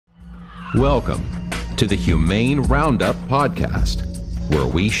Welcome to the Humane Roundup podcast, where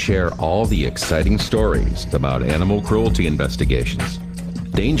we share all the exciting stories about animal cruelty investigations,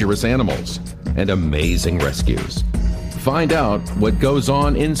 dangerous animals, and amazing rescues. Find out what goes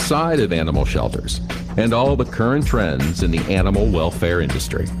on inside of animal shelters and all the current trends in the animal welfare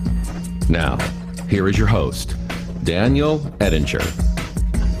industry. Now, here is your host, Daniel Ettinger.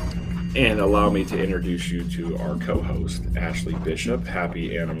 And allow me to introduce you to our co-host, Ashley Bishop. Happy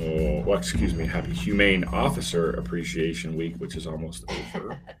Humane Officer Appreciation Week, which is almost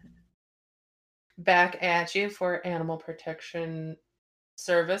over. Back at you for Animal Protection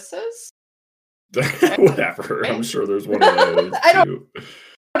Services. Whatever. Right? I'm sure there's one of those too.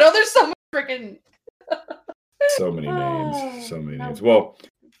 I know there's so much freaking... so many names. Well,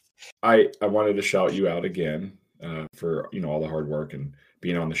 I wanted to shout you out again for all the hard work and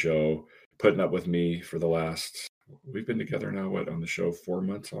being on the show, putting up with me for the last, we've been together now, on the show 4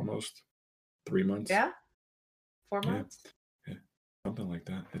 months, almost 3 months. Yeah. 4 months. Yeah. Something like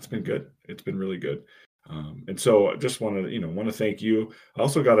that. It's been good. It's been really good. And so I just want to thank you. I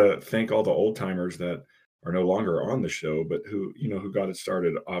also got to thank all the old timers that are no longer on the show, but who got it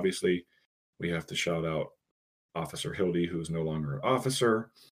started. Obviously, we have to shout out Officer Hildy, who is no longer an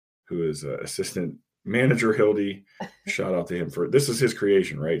officer, who is Assistant Manager Hildy. Shout out to him this is his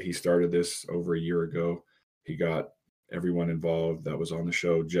creation, right? He started this over a year ago. He got everyone involved that was on the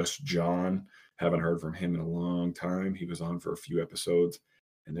show. Just John, haven't heard from him in a long time. He was on for a few episodes.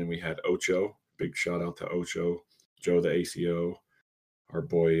 And then we had Ocho. Big shout out to Ocho, Joe the ACO, our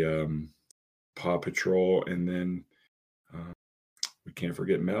boy Paw Patrol, and then we can't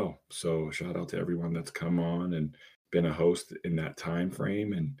forget Mel. So shout out to everyone that's come on and been a host in that time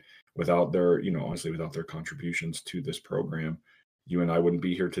frame. And without their, honestly, without their contributions to this program, you and I wouldn't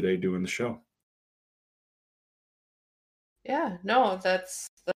be here today doing the show. Yeah, no, that's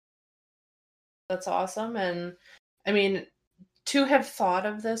awesome. And I mean, to have thought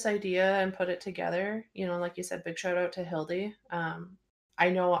of this idea and put it together, like you said, big shout out to Hildy. I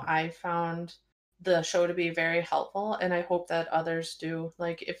know I found the show to be very helpful, and I hope that others do.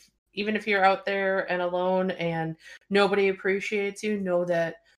 Like, even if you're out there and alone and nobody appreciates you, know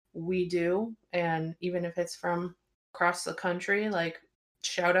that we do. And even if it's from across the country, like,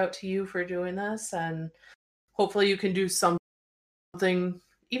 shout out to you for doing this. And hopefully you can do something,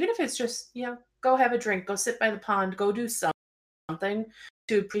 even if it's just, go have a drink, go sit by the pond, go do something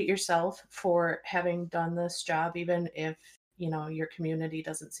to appreciate yourself for having done this job, even if, your community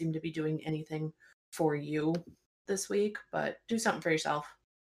doesn't seem to be doing anything for you this week, but do something for yourself.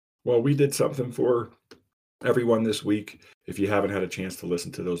 Well, we did something for everyone this week. If you haven't had a chance to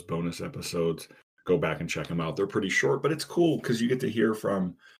listen to those bonus episodes, go back and check them out. They're pretty short, but it's cool because you get to hear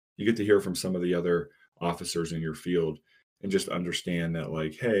from some of the other officers in your field and just understand that,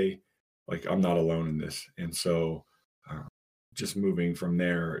 like, hey, like, I'm not alone in this. And so just moving from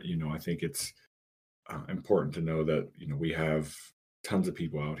there, I think it's important to know that, we have tons of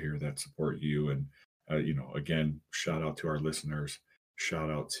people out here that support you. And, again, shout out to our listeners,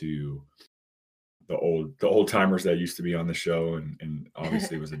 shout out to the old timers that used to be on the show, and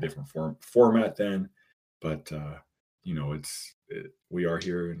obviously it was a different format then, but we are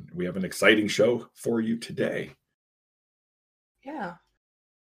here and we have an exciting show for you today. Yeah.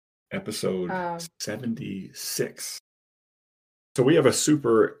 Episode 76. So we have a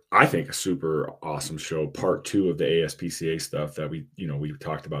super awesome show, part 2 of the ASPCA stuff that we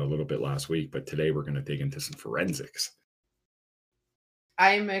talked about a little bit last week, but today we're going to dig into some forensics.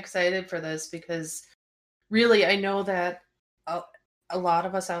 I'm excited for this because really I know that a lot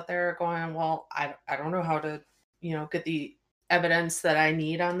of us out there are going, well, I don't know how to, get the evidence that I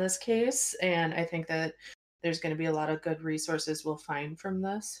need on this case. And I think that there's going to be a lot of good resources we'll find from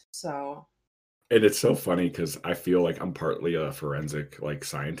this. So. And it's so funny because I feel like I'm partly a forensic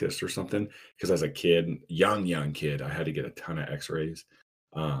scientist or something, because as a kid, young kid, I had to get a ton of x-rays.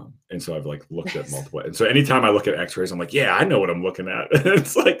 And so I've looked at multiple. And so anytime I look at x-rays, I'm like, yeah, I know what I'm looking at. And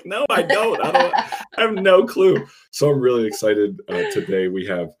it's like, no, I don't. I have no clue. So I'm really excited. Today we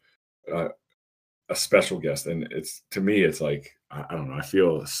have a special guest. And it's like, I don't know. I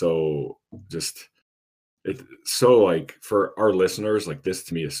feel so it's so for our listeners, this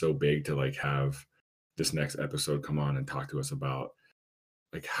to me is so big to have this next episode come on and talk to us about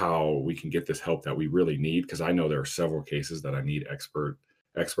how we can get this help that we really need. Because I know there are several cases that I need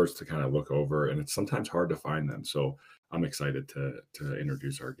experts to kind of look over, and it's sometimes hard to find them. So I'm excited to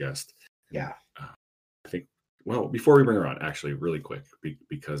introduce our guest. Yeah. I think, well, before we bring her on, actually really quick,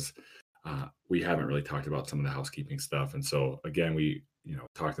 because we haven't really talked about some of the housekeeping stuff. And so again, we,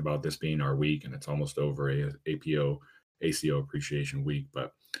 talked about this being our week, and it's almost over, ACO Appreciation Week.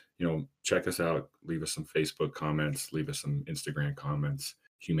 But, check us out. Leave us some Facebook comments. Leave us some Instagram comments.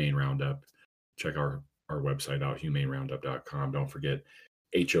 Humane Roundup. Check our website out, humaneroundup.com. Don't forget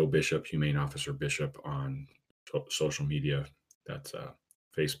H.O. Bishop, Humane Officer Bishop on social media. That's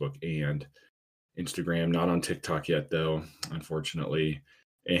Facebook and Instagram. Not on TikTok yet, though, unfortunately.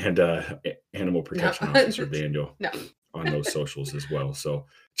 And Animal Protection Officer Daniel on those socials as well. So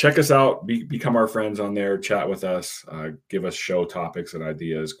check us out. Become our friends on there. Chat with us. Give us show topics and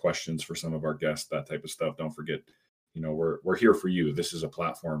ideas, questions for some of our guests, that type of stuff. Don't forget, we're here for you. This is a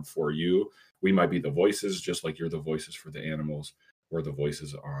platform for you. We might be the voices, just like you're the voices for the animals. We're the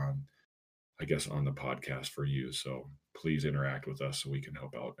voices on the podcast for you. So please interact with us so we can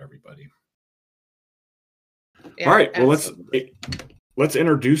help out everybody. Yeah, all right. Well, let's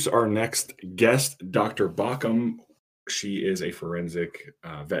introduce our next guest, Dr. Baucom. She is a forensic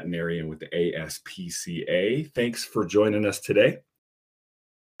veterinarian with the ASPCA. Thanks for joining us today.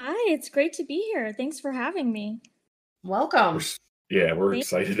 Hi, it's great to be here. Thanks for having me. Welcome. We're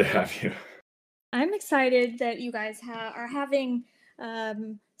excited to have you. I'm excited that you guys are having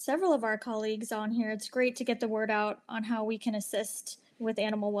several of our colleagues on here. It's great to get the word out on how we can assist with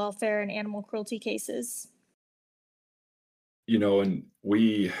animal welfare and animal cruelty cases. And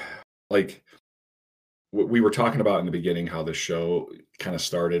we were talking about in the beginning how the show kind of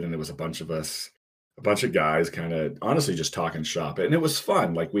started, and it was a bunch of guys kind of honestly just talking shop. And it was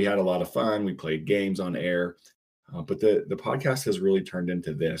fun. We had a lot of fun. We played games on air. But the podcast has really turned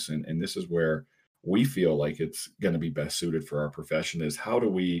into this. And this is where we feel like it's going to be best suited for our profession is how do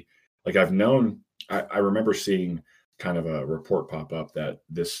we, I remember seeing kind of a report pop up that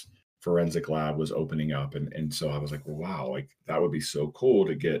this forensic lab was opening up. And so I was like, well, wow, that would be so cool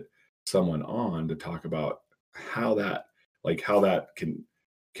to get someone on to talk about how that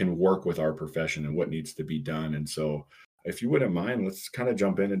can work with our profession and what needs to be done. And so if you wouldn't mind, let's kind of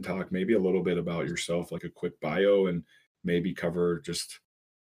jump in and talk maybe a little bit about yourself, like a quick bio, and maybe cover just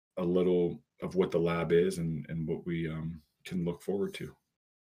a little of what the lab is and what we can look forward to.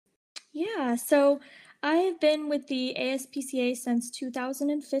 Yeah, so I have been with the ASPCA since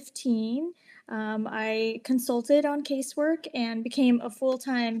 2015. I consulted on casework and became a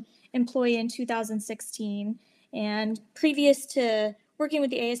full-time employee in 2016. And previous to working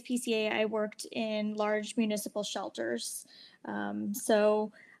with the ASPCA, I worked in large municipal shelters.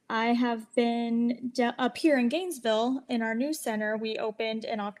 So I have been up here in Gainesville in our new center. We opened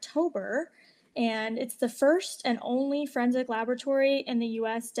in October, and it's the first and only forensic laboratory in the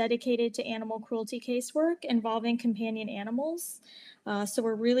U.S. dedicated to animal cruelty casework involving companion animals. So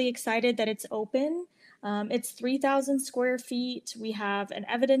we're really excited that it's open. It's 3,000 square feet. We have an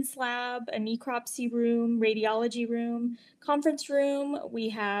evidence lab, a necropsy room, radiology room, conference room. We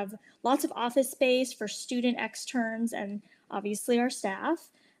have lots of office space for student externs and obviously our staff.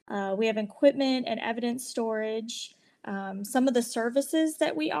 We have equipment and evidence storage. Some of the services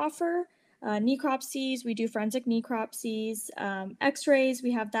that we offer, necropsies, we do forensic necropsies, x-rays,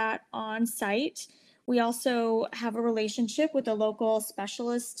 we have that on site. We also have a relationship with a local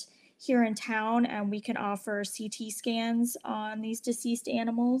specialist here in town, and we can offer CT scans on these deceased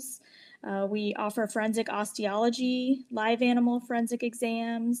animals. We offer forensic osteology, live animal forensic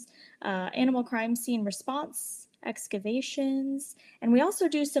exams, animal crime scene response, excavations, and we also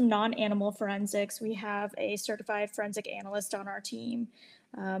do some non-animal forensics. We have a certified forensic analyst on our team.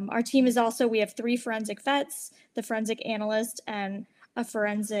 Our team is also, we have 3 forensic vets, the forensic analyst, and a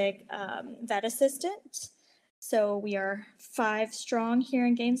forensic vet assistant. So we are 5 strong here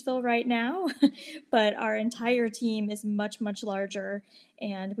in Gainesville right now, but our entire team is much, much larger,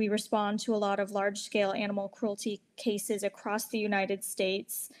 and we respond to a lot of large-scale animal cruelty cases across the United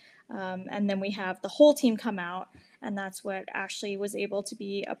States. And then we have the whole team come out, and that's what Ashley was able to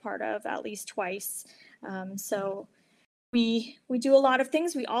be a part of at least twice. So we do a lot of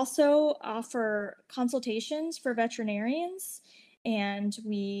things. We also offer consultations for veterinarians, and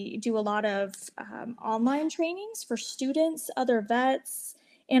we do a lot of online trainings for students, other vets,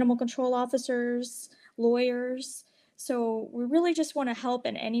 animal control officers, lawyers. So we really just want to help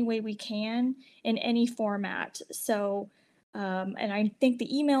in any way we can in any format. So, and I think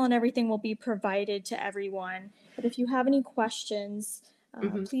the email and everything will be provided to everyone. But if you have any questions,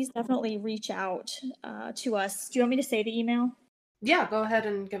 please definitely reach out to us. Do you want me to say the email? Yeah, go ahead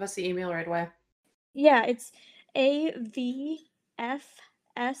and give us the email right away. Yeah, it's avfsc@aspca.org.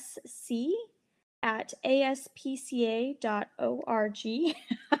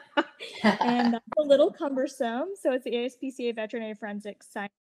 And that's a little cumbersome. So it's the ASPCA Veterinary Forensic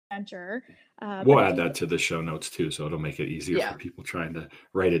Science Center. We'll add that to the show notes too, so it'll make it easier for people trying to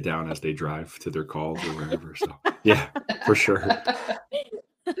write it down as they drive to their calls or wherever. So yeah, for sure.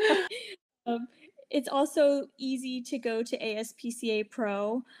 it's also easy to go to ASPCA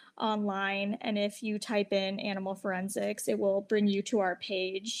Pro online, and if you type in animal forensics, it will bring you to our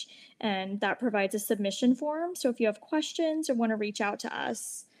page, and that provides a submission form. So if you have questions or want to reach out to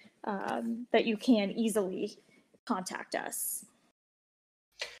us, that you can easily contact us.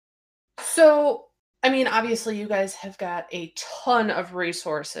 So, I mean, obviously, you guys have got a ton of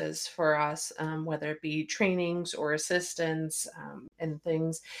resources for us, whether it be trainings or assistance and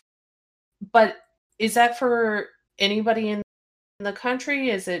things. But is that for anybody in the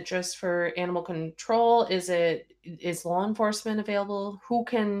country? Is it just for animal control? Is law enforcement available? Who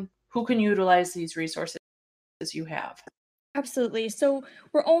can utilize these resources you have? Absolutely. So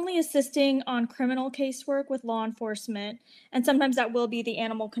we're only assisting on criminal casework with law enforcement, and sometimes that will be the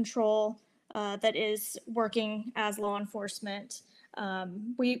animal control that is working as law enforcement.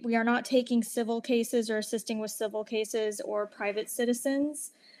 We are not taking civil cases or assisting with civil cases or private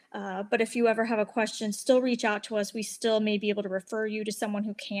citizens. But if you ever have a question, still reach out to us. We still may be able to refer you to someone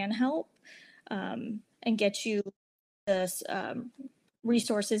who can help and get you the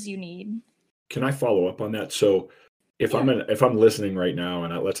resources you need. Can I follow up on that? So if I'm listening right now,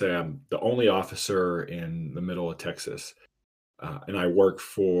 and let's say I'm the only officer in the middle of Texas, and I work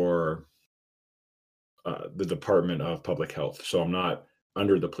for the Department of Public Health, so I'm not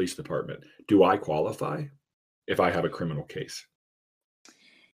under the police department, do I qualify if I have a criminal case?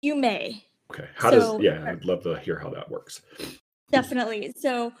 You may. Okay. I'd love to hear how that works. Definitely.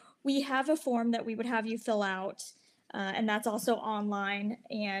 So we have a form that we would have you fill out, and that's also online.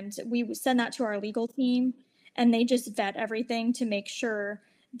 And we send that to our legal team, and they just vet everything to make sure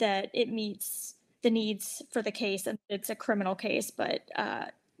that it meets the needs for the case and it's a criminal case. But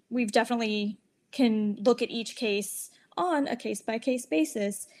we've definitely can look at each case on a case-by-case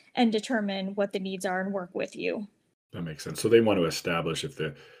basis and determine what the needs are and work with you. That makes sense. So they want to establish if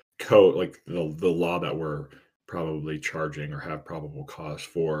the code, like the law that we're probably charging or have probable cause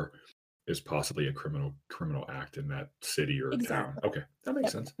for, is possibly a criminal act in that city or town. Okay, that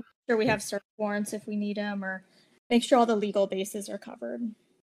makes sense. Sure, we have search warrants if we need them, or make sure all the legal bases are covered.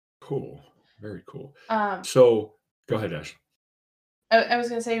 Cool, very cool. So go ahead, Ash. I was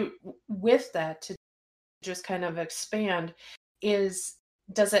going to say, with that, to just kind of expand,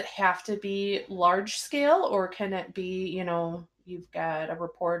 does it have to be large scale, or can it be, you've got a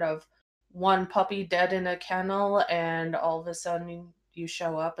report of one puppy dead in a kennel and all of a sudden you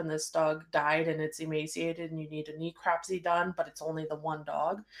show up and this dog died and it's emaciated and you need a necropsy done, but it's only the one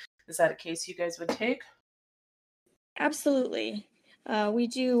dog? Is that a case you guys would take? Absolutely. We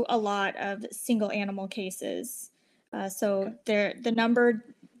do a lot of single animal cases. So the number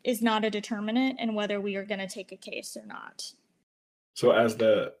is not a determinant in whether we are going to take a case or not. So as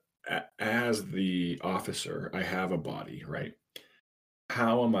the officer, I have a body, right?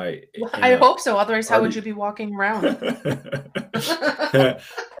 How am I? I hope so. Otherwise, how would you be walking around?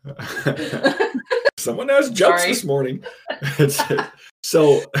 Someone has jokes this morning.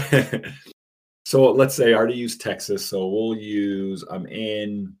 So let's say I already use Texas. So we'll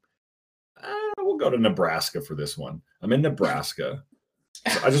go to Nebraska for this one. I'm in Nebraska.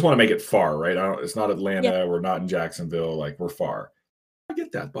 So I just want to make it far, right? It's not Atlanta. Yeah. We're not in Jacksonville. Like, we're far. I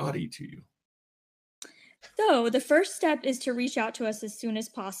get that body to you. So the first step is to reach out to us as soon as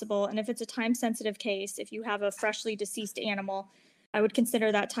possible. And if it's a time-sensitive case, if you have a freshly deceased animal, I would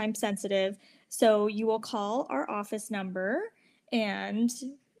consider that time-sensitive. So you will call our office number, and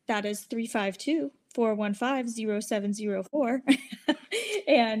that is 352-415-0704.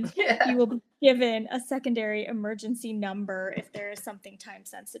 And you will be given a secondary emergency number if there is something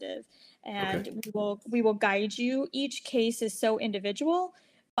time-sensitive. And we will guide you. Each case is so individual.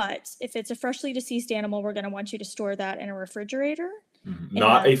 But if it's a freshly deceased animal, we're going to want you to store that in a refrigerator. Mm-hmm.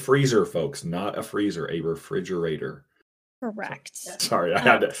 Not a freezer, folks. Not a freezer, a refrigerator. Correct. Sorry, I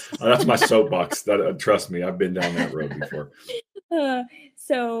had to. That's my soapbox. Trust me, I've been down that road before.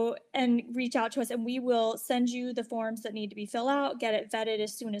 And reach out to us, and we will send you the forms that need to be filled out, get it vetted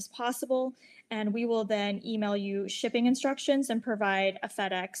as soon as possible, and we will then email you shipping instructions and provide a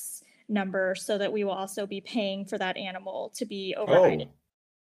FedEx number so that we will also be paying for that animal to be overnighted. Oh.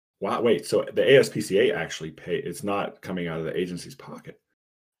 Wow, wait, so the ASPCA actually it's not coming out of the agency's pocket?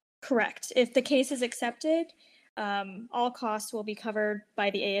 Correct. If the case is accepted, all costs will be covered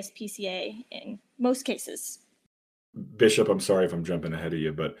by the ASPCA in most cases. Bishop, I'm sorry if I'm jumping ahead of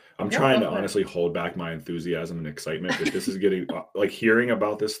you, but I'm trying to honestly hold back my enthusiasm and excitement, but this is getting, like, hearing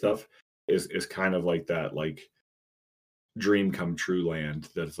about this stuff is kind of like that, like, dream come true land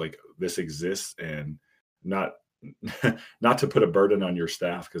that's like, this exists, and not to put a burden on your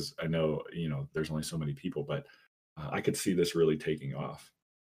staff, because I know, there's only so many people, but I could see this really taking off.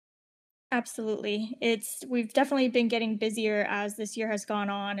 Absolutely. We've definitely been getting busier as this year has gone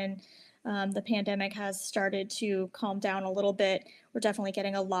on, and the pandemic has started to calm down a little bit. We're definitely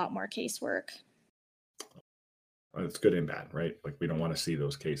getting a lot more casework. It's good and bad, right? Like we don't want to see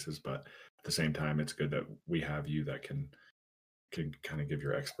those cases, but at the same time, it's good that we have you that can kind of give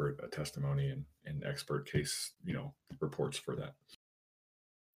your expert a testimony and expert case, reports for that.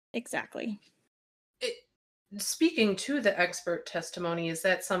 Exactly. Speaking to the expert testimony, is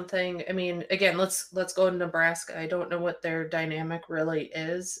that something, I mean, again, let's go to Nebraska. I don't know what their dynamic really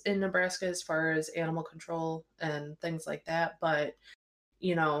is in Nebraska as far as animal control and things like that, but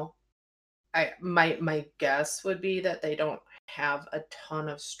my guess would be that they don't have a ton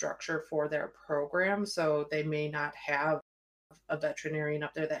of structure for their program, so they may not have a veterinarian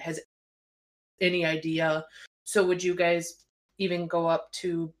up there that has any idea. So would you guys even go up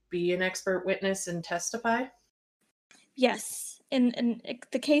to be an expert witness and testify? Yes. In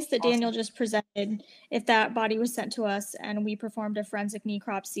the case that Awesome. Daniel just presented, if that body was sent to us and we performed a forensic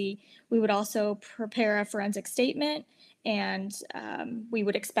necropsy, we would also prepare a forensic statement, and we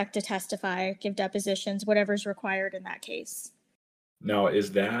would expect to testify, give depositions, whatever's required in that case. Now,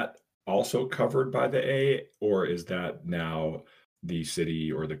 is that also covered by the A, or is that now the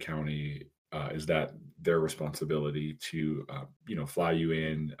city or the county? Is that their responsibility to, fly you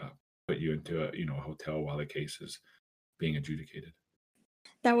in, put you into a hotel while the case is being adjudicated?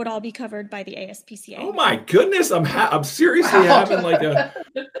 That would all be covered by the ASPCA. Oh my goodness, I'm seriously Wow. having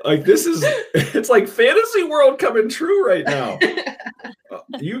this is it's like fantasy world coming true right now. Can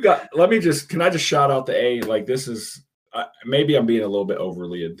I just shout out the A? Like this is maybe I'm being a little bit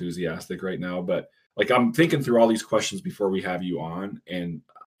overly enthusiastic right now, but like I'm thinking through all these questions before we have you on, and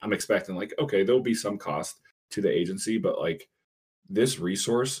I'm expecting like, okay, there'll be some cost to the agency, but like this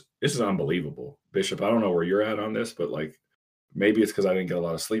resource, this is unbelievable. Bishop, I don't know where you're at on this, but like maybe it's because I didn't get a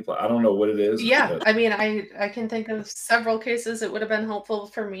lot of sleep. I don't know what it is. Yeah, but I mean, I can think of several cases that would have been helpful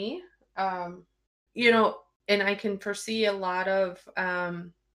for me. And I can foresee a lot of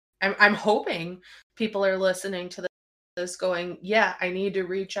I'm hoping people are listening to this going, yeah, I need to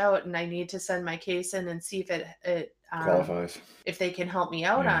reach out and I need to send my case in and see if it qualifies. if they can help me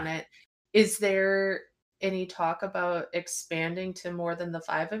out Yeah. on it. Is there any talk about expanding to more than the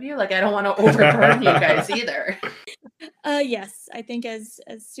 5 of you? Like, I don't want to overburden you guys either. Yes, I think as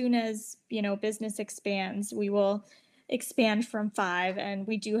soon as business expands, we will expand from 5, and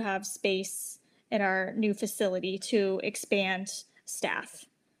we do have space in our new facility to expand staff,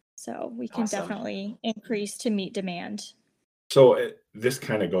 so we can Awesome. definitely increase to meet demand. So this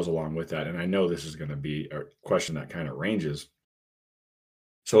kind of goes along with that, and I know this is going to be a question that kind of ranges.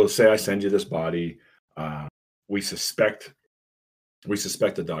 So say I send you this body, we suspect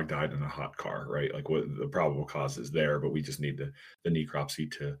the dog died in a hot car, right? Like what the probable cause is there, but we just need the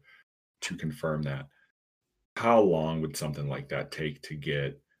necropsy to confirm that. How long would something like that take to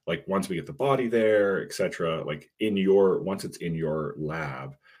get, like once we get the body there, et cetera, like once it's in your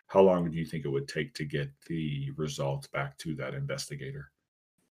lab, how long do you think it would take to get the results back to that investigator?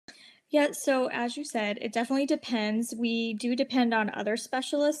 Yeah, so as you said, it definitely depends. We do depend on other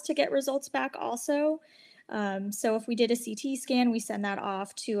specialists to get results back also. So if we did a CT scan, we send that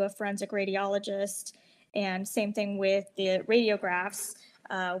off to a forensic radiologist, and same thing with the radiographs.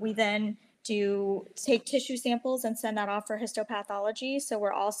 We then do take tissue samples and send that off for histopathology. So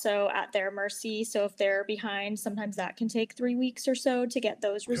we're also at their mercy. So if they're behind, sometimes that can take 3 weeks or so to get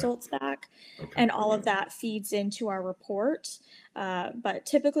those results back. Okay. And all of that feeds into our report. But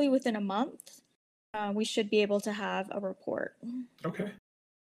typically within a month, we should be able to have a report. Okay.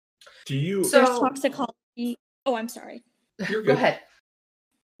 There's toxicology. Oh, I'm sorry. You're good. Go ahead.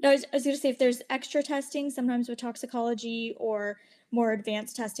 No, I was going to say, if there's extra testing, sometimes with toxicology or more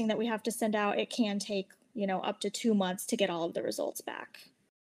advanced testing that we have to send out, it can take, up to 2 months to get all of the results back.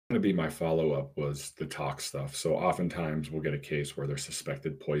 Going to be my follow-up was the tox stuff. So oftentimes we'll get a case where there's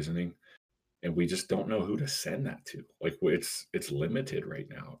suspected poisoning, and we just don't know who to send that to. Like it's limited right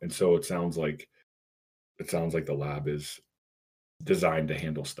now, and so it sounds like the lab is designed to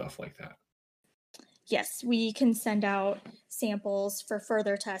handle stuff like that. Yes, we can send out samples for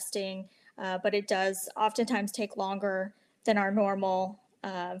further testing, but it does oftentimes take longer than our normal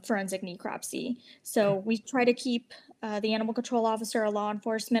forensic necropsy. So we try to keep the animal control officer or law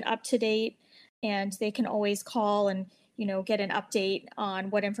enforcement up to date, and they can always call and get an update on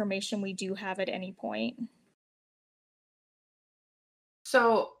what information we do have at any point.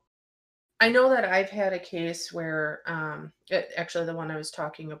 So I know that I've had a case where actually the one I was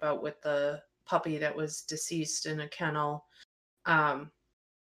talking about with the puppy that was deceased in a kennel, and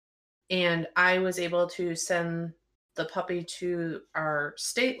I was able to send the puppy to our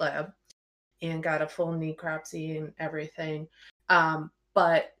state lab, and got a full necropsy and everything.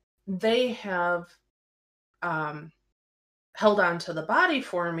 But they have held on to the body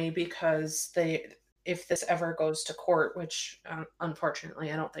for me because if this ever goes to court, which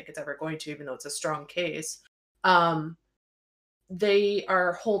unfortunately I don't think it's ever going to, even though it's a strong case, they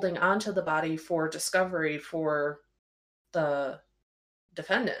are holding on to the body for discovery for the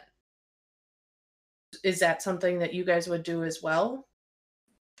defendant. Is that something that you guys would do as well?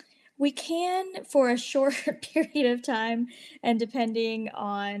 We can for a short period of time, and depending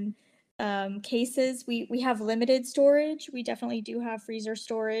on cases, we have limited storage. We definitely do have freezer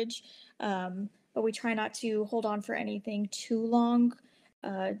storage, but we try not to hold on for anything too long,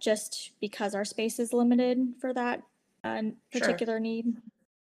 just because our space is limited for that particular need.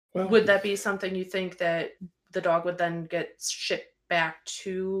 Well, Would that be something you think that the dog would then get shipped back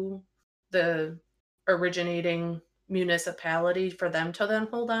to the originating municipality for them to then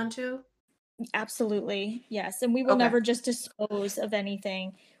hold on to? Absolutely, yes. And we will Okay. never just dispose of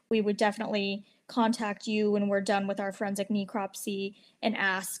anything. We would definitely contact you when we're done with our forensic necropsy and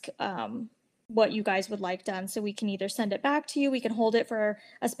ask what you guys would like done. So we can either send it back to you, we can hold it for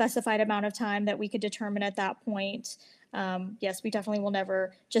a specified amount of time that we could determine at that point. Yes, we definitely will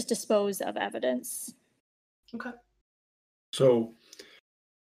never just dispose of evidence. Okay. So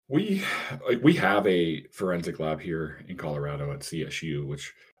we have a forensic lab here in Colorado at CSU,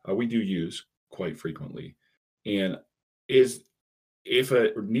 which we do use quite frequently. And if a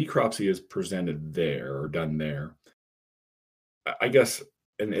necropsy is presented there or done there, I guess,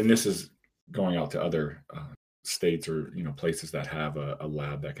 and this is going out to other states or places that have a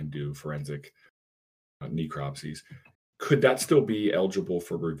lab that can do forensic necropsies, could that still be eligible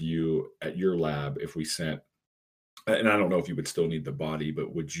for review at your lab if we sent? And I don't know if you would still need the body,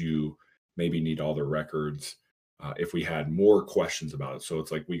 but would you maybe need all the records if we had more questions about it? So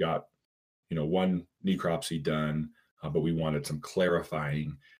it's like we got, one necropsy done, but we wanted some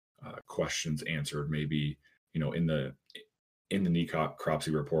clarifying questions answered. Maybe, in the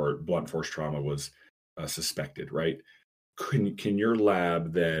necropsy report, blunt force trauma was suspected, right? Can your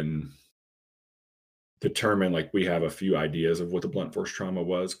lab then determine, like, we have a few ideas of what the blunt force trauma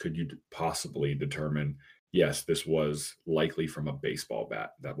was? Could you possibly determine, yes, this was likely from a baseball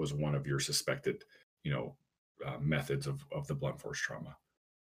bat? That was one of your suspected, methods of the blunt force trauma.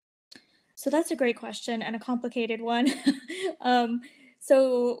 So that's a great question and a complicated one.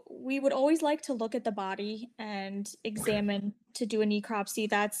 So we would always like to look at the body and examine to do a necropsy.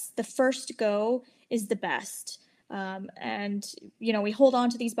 That's the first go is the best. And, we hold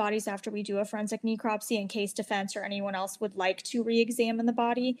on to these bodies after we do a forensic necropsy in case defense or anyone else would like to re-examine the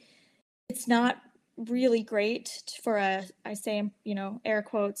body. It's not really great for I say, air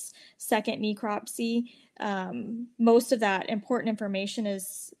quotes, second necropsy. Most of that important information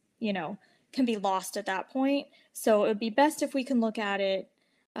is, can be lost at that point. So it would be best if we can look at it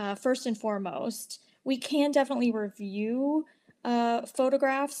first and foremost. We can definitely review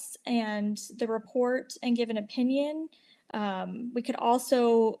photographs and the report and give an opinion. We could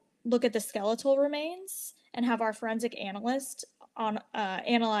also look at the skeletal remains and have our forensic analyst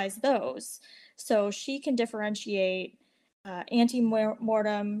analyze those. So she can differentiate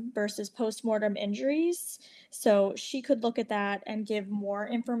ante-mortem versus post-mortem injuries. So she could look at that and give more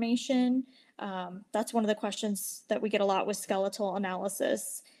information. That's one of the questions that we get a lot with skeletal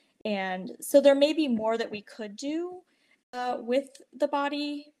analysis. And so there may be more that we could do with the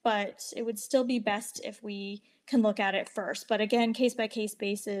body, but it would still be best if we can look at it first. But again, case-by-case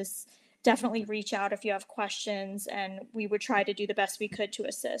basis, definitely reach out if you have questions, and we would try to do the best we could to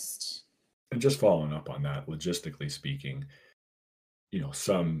assist. And just following up on that, logistically speaking,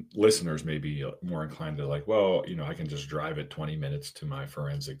 some listeners may be more inclined to like, well, I can just drive it 20 minutes to my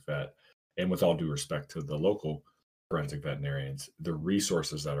forensic vet. And with all due respect to the local forensic veterinarians, the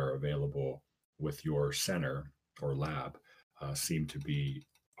resources that are available with your center or lab seem to be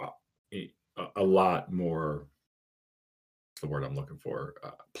a lot more, the word I'm looking for,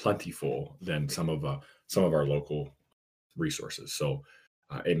 plentiful than some of our local resources. So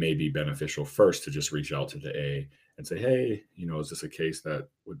it may be beneficial first to just reach out to the A and say, hey, is this a case that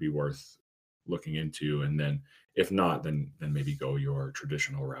would be worth looking into? And then if not, then maybe go your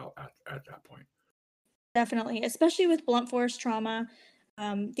traditional route at that point. Definitely, especially with blunt force trauma,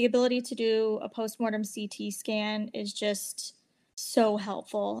 the ability to do a postmortem CT scan is just so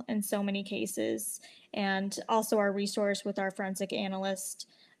helpful in so many cases. And also our resource with our forensic analyst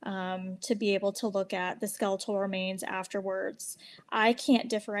to be able to look at the skeletal remains afterwards. I can't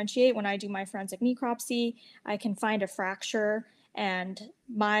differentiate when I do my forensic necropsy. I can find a fracture, and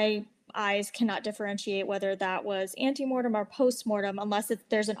my eyes cannot differentiate whether that was antemortem or postmortem unless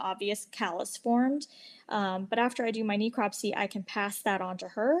there's an obvious callus formed. But after I do my necropsy, I can pass that on to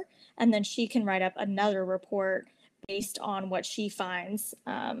her, and then she can write up another report based on what she finds,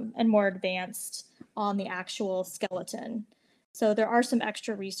 and more advanced on the actual skeleton. So there are some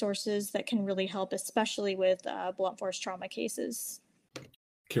extra resources that can really help, especially with blunt force trauma cases.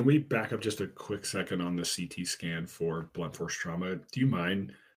 Can we back up just a quick second on the CT scan for blunt force trauma? Do you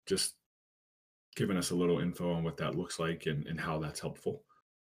mind just giving us a little info on what that looks like and how that's helpful?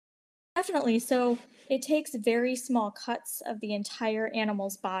 Definitely. So it takes very small cuts of the entire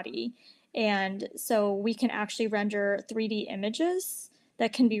animal's body. And so we can actually render 3D images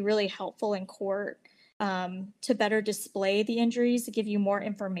that can be really helpful in court, to better display the injuries, to give you more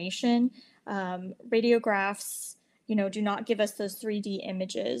information. Radiographs, do not give us those 3D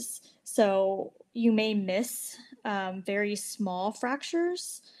images. So you may miss very small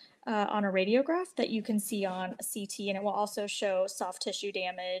fractures on a radiograph that you can see on a CT, and it will also show soft tissue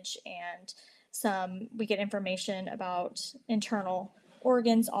damage, and we get information about internal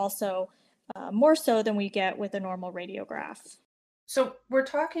organs also, more so than we get with a normal radiograph. So we're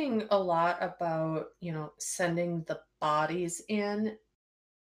talking a lot about, sending the bodies in.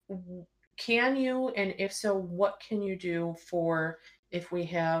 Can you, and if so, what can you do for if we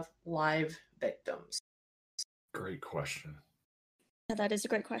have live victims? Great question. That is a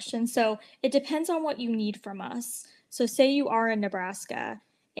great question. So it depends on what you need from us. So say you are in Nebraska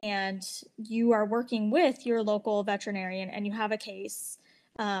and you are working with your local veterinarian and you have a case.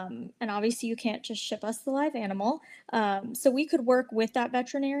 And obviously you can't just ship us the live animal. So we could work with that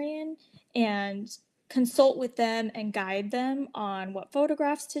veterinarian and consult with them and guide them on what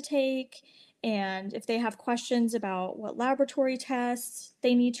photographs to take. And if they have questions about what laboratory tests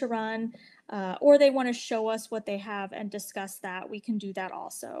they need to run, or they want to show us what they have and discuss that, we can do that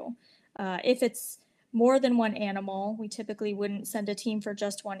also. If it's more than one animal, we typically wouldn't send a team for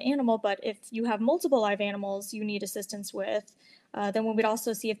just one animal, but if you have multiple live animals you need assistance with, then we would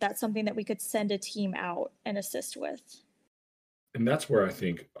also see if that's something that we could send a team out and assist with. And that's where I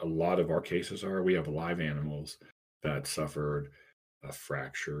think a lot of our cases are. We have live animals that suffered a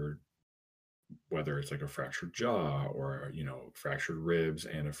fractured, whether it's like a fractured jaw or, fractured ribs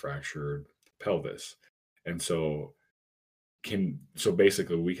and a fractured pelvis. And so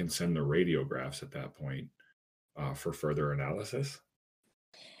basically we can send the radiographs at that point for further analysis.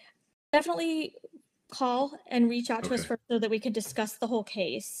 Definitely call and reach out to us Okay. so that we can discuss the whole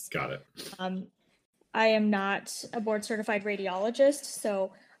case. Got it. I am not a board certified radiologist,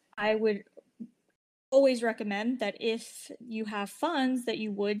 so I would always recommend that if you have funds that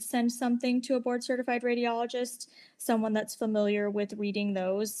you would send something to a board certified radiologist, someone that's familiar with reading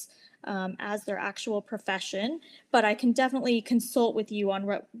those as their actual profession. But I can definitely consult with you on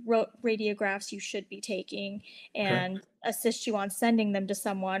what radiographs you should be taking and assist you on sending them to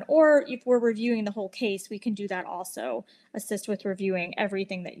someone. Or if we're reviewing the whole case, we can do that also, assist with reviewing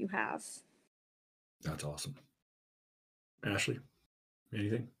everything that you have. That's awesome. Ashley,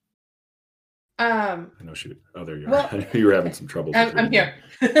 anything? I know she. Oh, there you are. I know you were having some trouble. I'm here.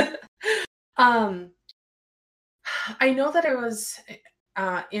 I know that I was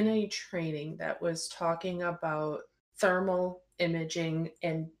in a training that was talking about thermal imaging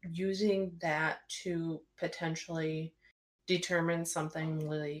and using that to potentially determine something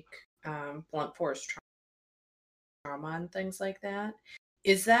like blunt force trauma and things like that.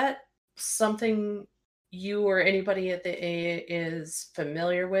 Is that something you or anybody at the AA is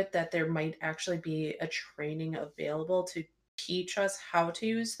familiar with, that there might actually be a training available to teach us how to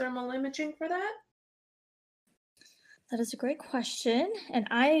use thermal imaging for that? That is a great question. And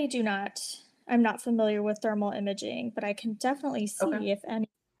I'm not familiar with thermal imaging, but I can definitely see if anyone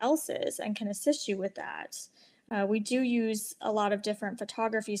else is and can assist you with that. We do use a lot of different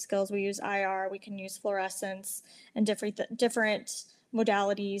photography skills. We use IR, we can use fluorescence and different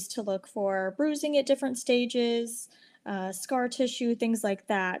modalities to look for bruising at different stages, scar tissue, things like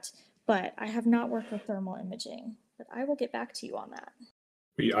that. But I have not worked with thermal imaging, but I will get back to you on that.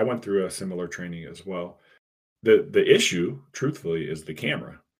 I went through a similar training as well. The issue, truthfully, is the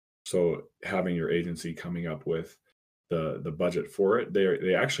camera. So having your agency coming up with the budget for it,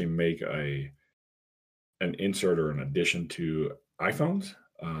 they actually make an insert or an addition to iPhones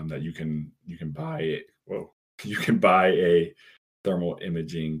that you can buy. You can buy a thermal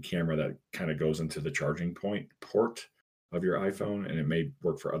imaging camera that kind of goes into the charging port of your iPhone, and it may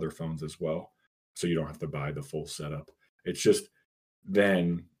work for other phones as well. So you don't have to buy the full setup. It's just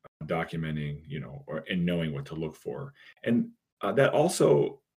then documenting, and knowing what to look for. And that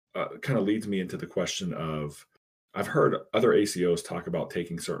also kind of leads me into the question of I've heard other ACOs talk about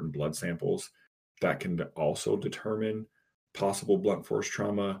taking certain blood samples that can also determine possible blunt force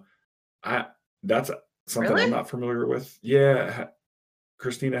trauma. That's something I'm Really? not familiar with. Yeah,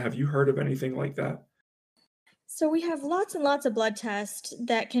 Christina, have you heard of anything like that? So we have lots and lots of blood tests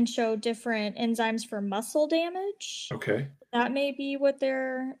that can show different enzymes for muscle damage. Okay, That may be what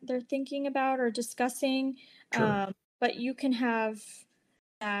they're thinking about or discussing. sure. But you can have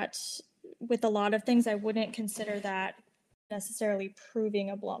that with a lot of things. I wouldn't consider that necessarily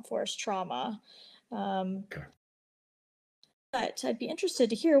proving a blunt force trauma. Okay. But I'd be interested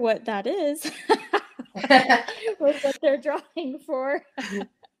to hear what that is or what they're drawing for.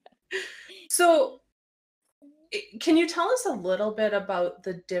 So, can you tell us a little bit about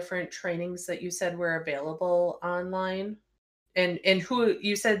the different trainings that you said were available online? And who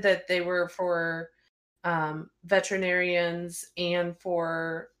you said that they were for veterinarians and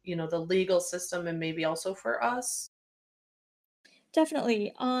for, the legal system and maybe also for us?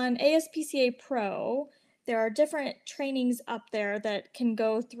 Definitely. On ASPCA Pro, there are different trainings up there that can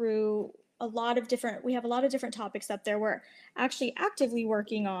go through we have a lot of different topics up there. We're actually actively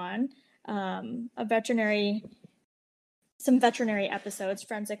working on some veterinary episodes,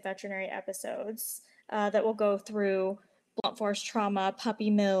 forensic veterinary episodes that will go through blunt force trauma,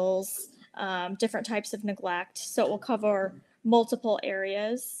 puppy mills, different types of neglect. So it will cover multiple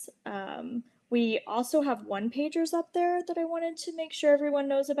areas. We also have one-pagers up there that I wanted to make sure everyone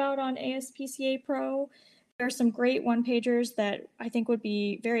knows about on ASPCA Pro. There are some great one-pagers that I think would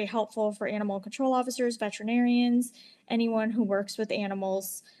be very helpful for animal control officers, veterinarians, anyone who works with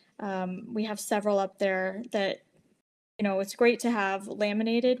animals. We have several up there that, it's great to have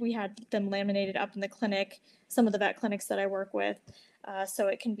laminated. We had them laminated up in the clinic, some of the vet clinics that I work with. So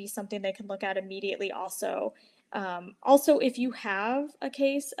it can be something they can look at immediately also. Also, if you have a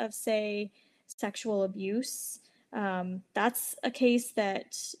case of, say, sexual abuse, that's a case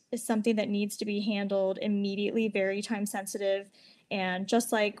that is something that needs to be handled immediately, very time sensitive. And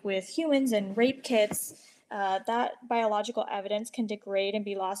just like with humans and rape kits, that biological evidence can degrade and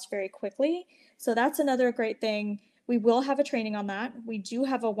be lost very quickly. So that's another great thing. We will have a training on that. We do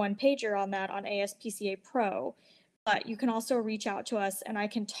have a one-pager on that on ASPCA Pro, but you can also reach out to us and I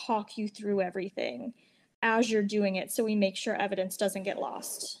can talk you through everything as you're doing it so we make sure evidence doesn't get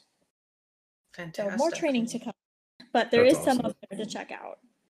lost. Fantastic. So more training to come, but there That's is some awesome. up there to check out.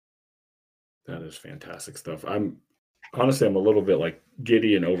 That is fantastic stuff. I'm a little bit like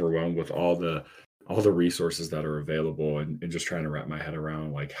giddy and overwhelmed with all the resources that are available and just trying to wrap my head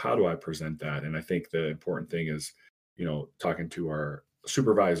around like how do I present that? And I think the important thing is, talking to our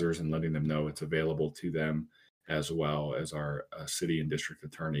supervisors and letting them know it's available to them as well as our city and district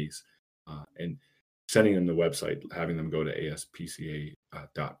attorneys, and sending them the website, having them go to aspca.org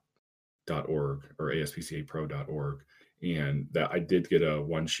or aspcapro.org. And that I did get a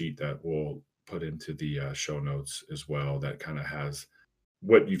one sheet that we'll put into the show notes as well that kind of has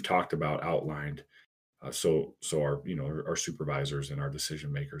what you've talked about outlined, so our our supervisors and our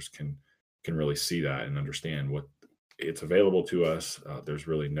decision makers can really see that and understand what it's available to us. There's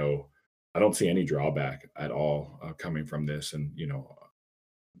really I don't see any drawback at all coming from this, and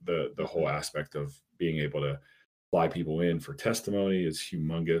the whole aspect of being able to fly people in for testimony is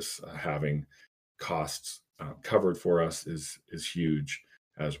humongous. Having costs covered for us is huge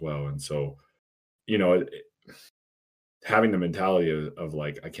as well, and so having the mentality of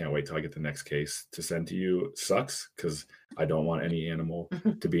like, I can't wait till I get the next case to send to you sucks because I don't want any animal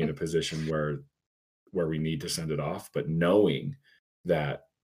to be in a position where we need to send it off. But knowing that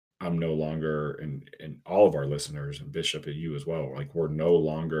I'm no longer, and all of our listeners and Bishop and you as well, like we're no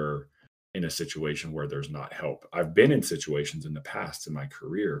longer in a situation where there's not help. I've been in situations in the past in my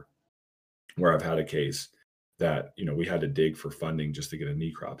career where I've had a case that, we had to dig for funding just to get a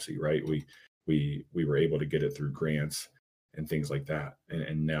necropsy, right? We were able to get it through grants and things like that.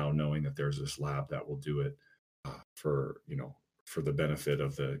 And now knowing that there's this lab that will do it for the benefit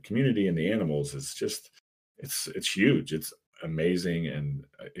of the community and the animals is just, it's huge. It's amazing and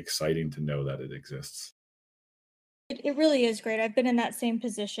exciting to know that it exists. It really is great. I've been in that same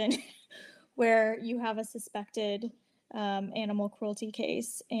position where you have a suspected animal cruelty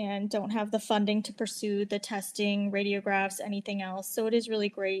case and don't have the funding to pursue the testing, radiographs, anything else. So it is really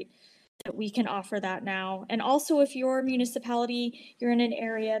great that we can offer that now. And also, if your municipality, you're in an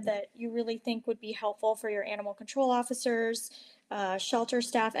area that you really think would be helpful for your animal control officers, shelter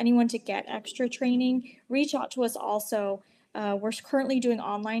staff, anyone to get extra training, reach out to us also. We're currently doing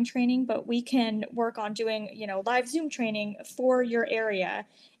online training, but we can work on doing, live Zoom training for your area.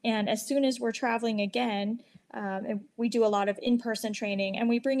 And as soon as we're traveling again, and we do a lot of in-person training and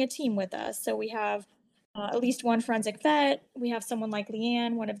we bring a team with us. So we have at least one forensic vet. We have someone like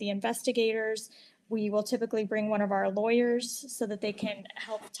Leanne, one of the investigators. We will typically bring one of our lawyers so that they can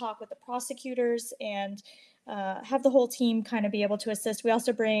help talk with the prosecutors and have the whole team kind of be able to assist. We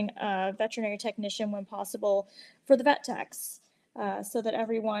also bring a veterinary technician when possible for the vet techs, so that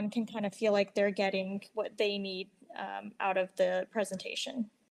everyone can kind of feel like they're getting what they need out of the presentation.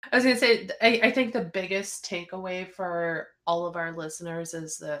 I was going to say, I think the biggest takeaway for all of our listeners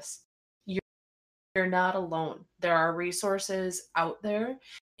is this. You're not alone. There are resources out there.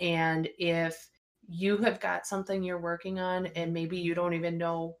 And if you have got something you're working on and maybe you don't even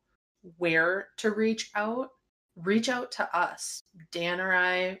know where to reach out to us. Dan or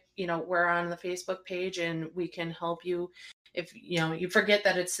I, we're on the Facebook page and we can help you. If, you forget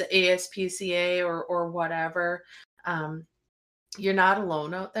that it's the ASPCA or whatever, you're not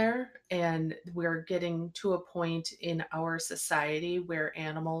alone out there, and we're getting to a point in our society where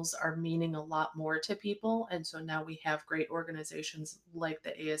animals are meaning a lot more to people. And so now we have great organizations like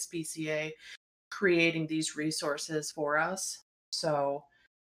the ASPCA creating these resources for us. So,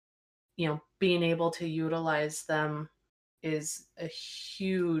 being able to utilize them is a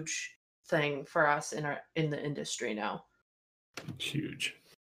huge thing for us in the industry now. Huge.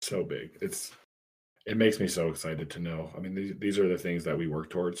 So big. It makes me so excited to know. I mean, these are the things that we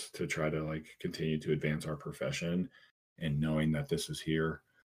work towards to try to continue to advance our profession, and knowing that this is here.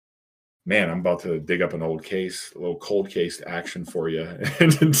 Man, I'm about to dig up an old case, a little cold case action for you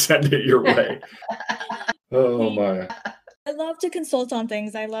and send it your way. Oh my. I love to consult on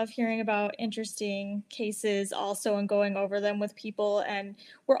things. I love hearing about interesting cases also and going over them with people. And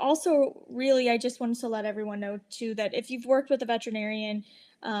we're also I just wanted to let everyone know too, that if you've worked with a veterinarian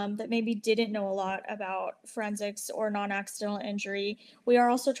that maybe didn't know a lot about forensics or non-accidental injury, we are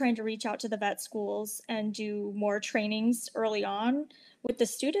also trying to reach out to the vet schools and do more trainings early on with the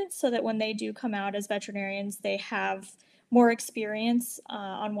students so that when they do come out as veterinarians, they have more experience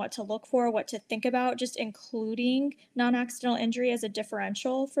on what to look for, what to think about. Just including non-accidental injury as a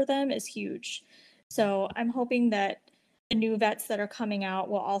differential for them is huge. So I'm hoping that the new vets that are coming out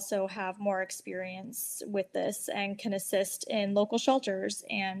will also have more experience with this and can assist in local shelters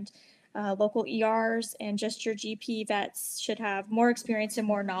and local ERs, and just your GP vets should have more experience and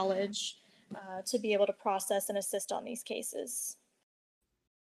more knowledge to be able to process and assist on these cases.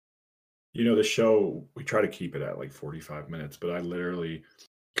 The show, we try to keep it at 45 minutes, but I literally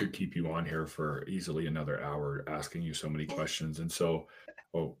could keep you on here for easily another hour asking you so many questions. And so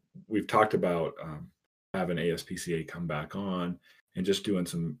we've talked about having ASPCA come back on and just doing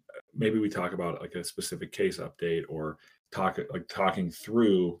maybe we talk about a specific case update, or talking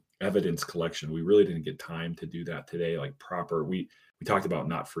through evidence collection. We really didn't get time to do that today, proper. We talked about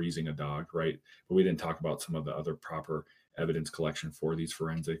not freezing a dog, right? But we didn't talk about some of the other proper evidence collection for these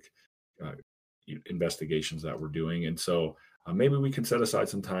forensic investigations that we're doing. And so maybe we can set aside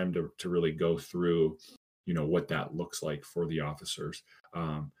some time to really go through, what that looks like for the officers.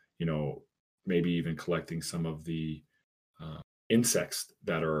 Maybe even collecting some of the insects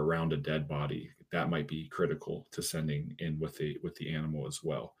that are around a dead body. That might be critical to sending in with the animal as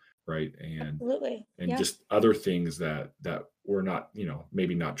well, right? And Absolutely. And just other things that we're not,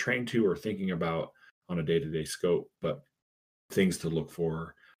 maybe not trained to or thinking about on a day-to-day scope, but things to look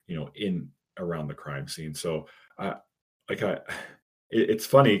for, in around the crime scene. So it's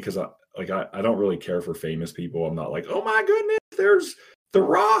funny because I don't really care for famous people. I'm not like, oh my goodness, there's The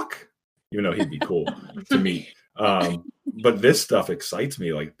Rock, even though he'd be cool to meet. But this stuff excites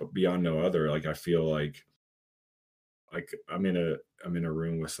me beyond no other. I feel like I'm in a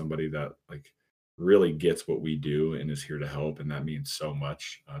room with somebody that really gets what we do and is here to help, and that means so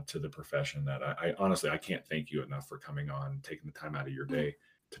much to the profession that I honestly, I can't thank you enough for coming on and taking the time out of your day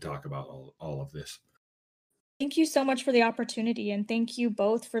to talk about all of this. Thank you so much for the opportunity, and thank you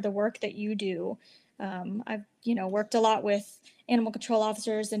both for the work that you do. I've worked a lot with animal control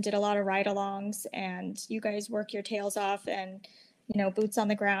officers and did a lot of ride-alongs, and you guys work your tails off and boots on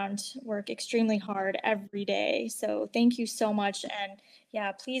the ground, work extremely hard every day. So thank you so much. And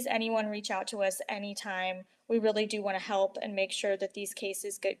yeah, please, anyone reach out to us anytime. We really do want to help and make sure that these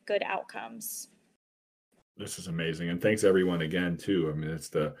cases get good outcomes. This is amazing. And thanks everyone again too. I mean,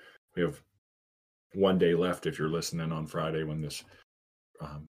 we have one day left if you're listening on Friday when this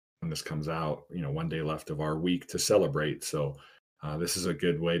comes out, 1 day left of our week to celebrate. So this is a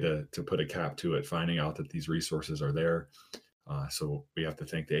good way to put a cap to it, finding out that these resources are there. So we have to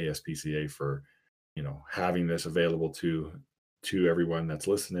thank the ASPCA for, having this available to everyone that's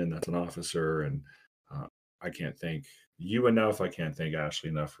listening, that's an officer. And I can't thank you enough. I can't thank Ashley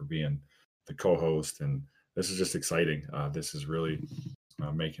enough for being the co-host. And this is just exciting. This is really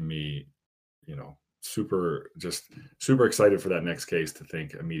making me, super excited for that next case to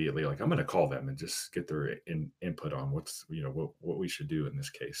think immediately, like, I'm going to call them and just get their input on what's, what we should do in this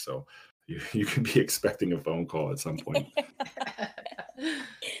case. So you can be expecting a phone call at some point.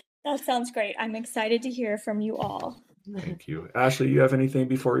 That sounds great. I'm excited to hear from you all. Thank you. Ashley, you have anything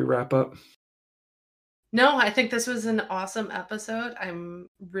before we wrap up? No, I think this was an awesome episode. I'm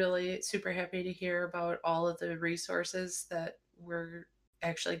really super happy to hear about all of the resources that we're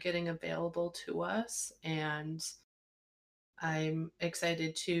actually getting available to us. And I'm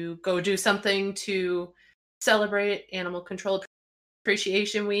excited to go do something to celebrate Animal Control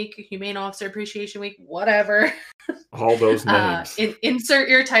Appreciation Week, Humane Officer Appreciation Week, whatever. All those names. Insert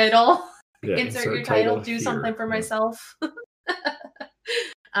your title. Yeah, insert your title. Do here. something for myself.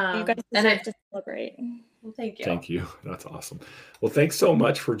 You guys deserve to celebrate. Thank you. Thank you. That's awesome. Well, thanks so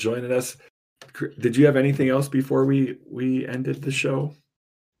much for joining us. Did you have anything else before we ended the show?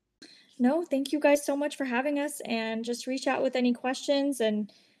 No, thank you guys so much for having us, and just reach out with any questions.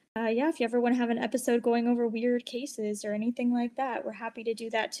 And if you ever want to have an episode going over weird cases or anything like that, we're happy to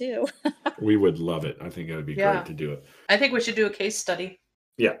do that too. We would love it. I think it would be great to do it. I think we should do a case study.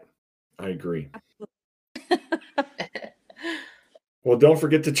 Yeah, I agree. Well, don't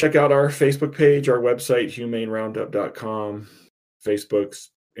forget to check out our Facebook page, our website, humaneroundup.com,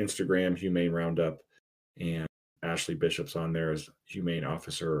 Facebook's, Instagram, Humane Roundup, and Ashley Bishop's on there as Humane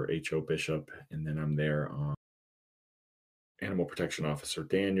Officer or HO Bishop, and then I'm there on Animal Protection Officer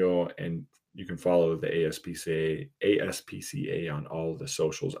Daniel, and you can follow the ASPCA on all of the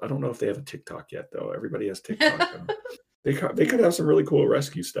socials. I don't know if they have a TikTok yet, though. Everybody has TikTok. They could have some really cool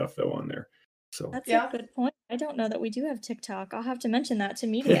rescue stuff, though, on there. So that's a good point. I don't know that we do have TikTok. I'll have to mention that to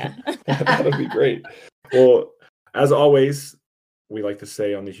media. That would be great. Well, as always, we like to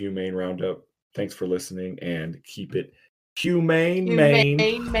say on the Humane Roundup, thanks for listening, and keep it humane,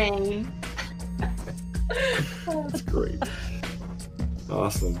 Maine. That's great.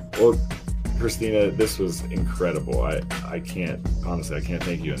 Awesome. Well, Kristina, this was incredible. I can't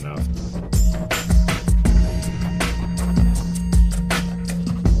thank you enough.